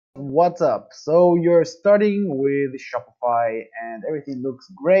What's up? So you're starting with Shopify and everything looks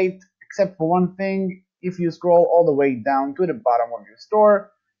great except for one thing. If you scroll all the way down to the bottom of your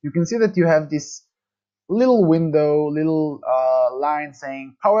store, you can see that you have this little window, little line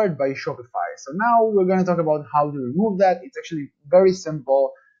saying powered by Shopify. So now we're going to talk about how to remove that. It's actually very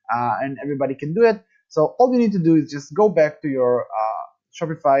simple and everybody can do it. So all you need to do is just go back to your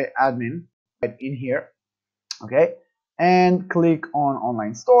Shopify admin right in here, okay, and click on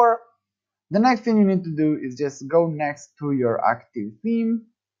online store. The next thing you need to do is just go next to your active theme.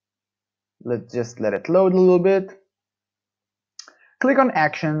 Let's just let it load a little bit. Click on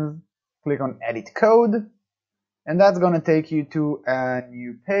actions, click on edit code, and that's going to take you to a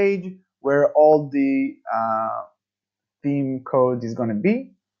new page where all the theme code is going to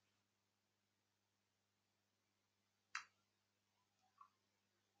be.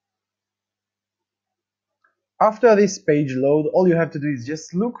 After this page load, all you have to do is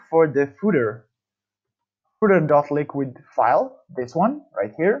just look for the footer.liquid file, this one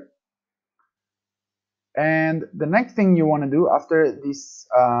right here. And the next thing you want to do after this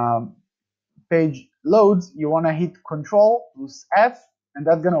page loads, you want to hit Control plus F, and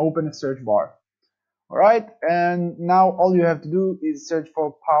that's going to open a search bar. All right, and now all you have to do is search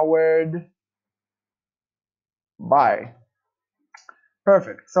for powered by.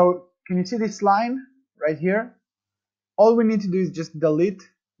 Perfect. So can you see this line right here? All we need to do is just delete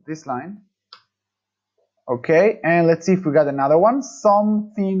this line. Okay, and let's see if we got another one.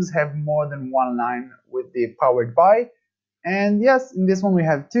 Some themes have more than one line with the powered by. And yes, in this one we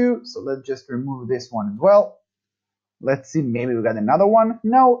have two, so let's just remove this one as well. Let's see, maybe we got another one.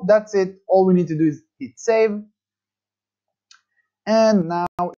 No, that's it. All we need to do is hit save. And now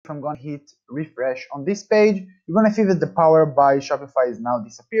if I'm going to hit refresh on this page, you're going to see that the Power by Shopify is now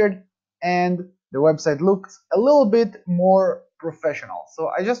disappeared and the website looks a little bit more professional. So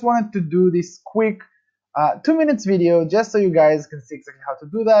I just wanted to do this quick 2 minutes video just so you guys can see exactly how to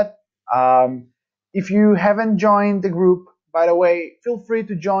do that. If you haven't joined the group, by the way, feel free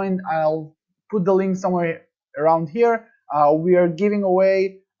to join. I'll put the link somewhere around here. We are giving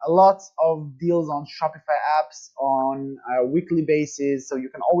away lots of deals on Shopify apps on a weekly basis, so you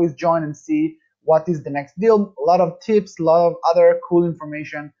can always join and see what is the next deal. A lot of tips, a lot of other cool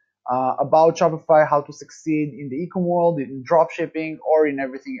information about Shopify, how to succeed in the e-com world, in dropshipping, or in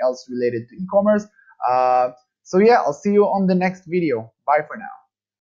everything else related to e-commerce. So yeah, I'll see you on the next video. Bye for now.